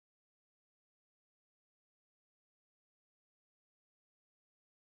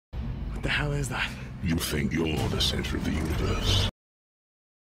The hell is that? You think you're the center of the universe.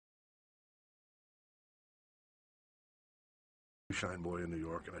 Shine boy in New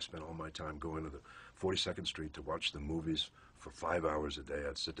York, and I spent all my time going to the 42nd Street to watch the movies for 5 hours a day.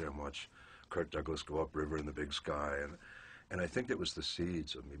 I'd sit there and watch Kirk Douglas go upriver in the big sky, and I think it was the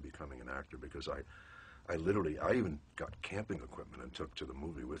seeds of me becoming an actor, because I even got camping equipment and took to the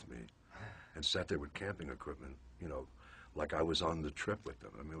movie with me and sat there with camping equipment, you know, like I was on the trip with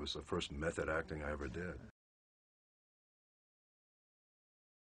them. I mean, it was the first method acting I ever did.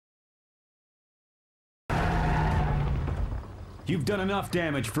 You've done enough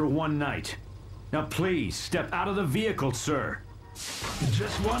damage for one night. Now please, step out of the vehicle, sir.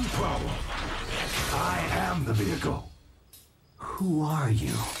 Just one problem. I am the vehicle. Who are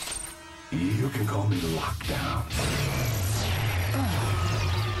you? You can call me Lockdown.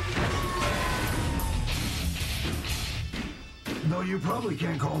 Though you probably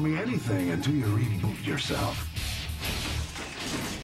can't call me anything until you reboot yourself.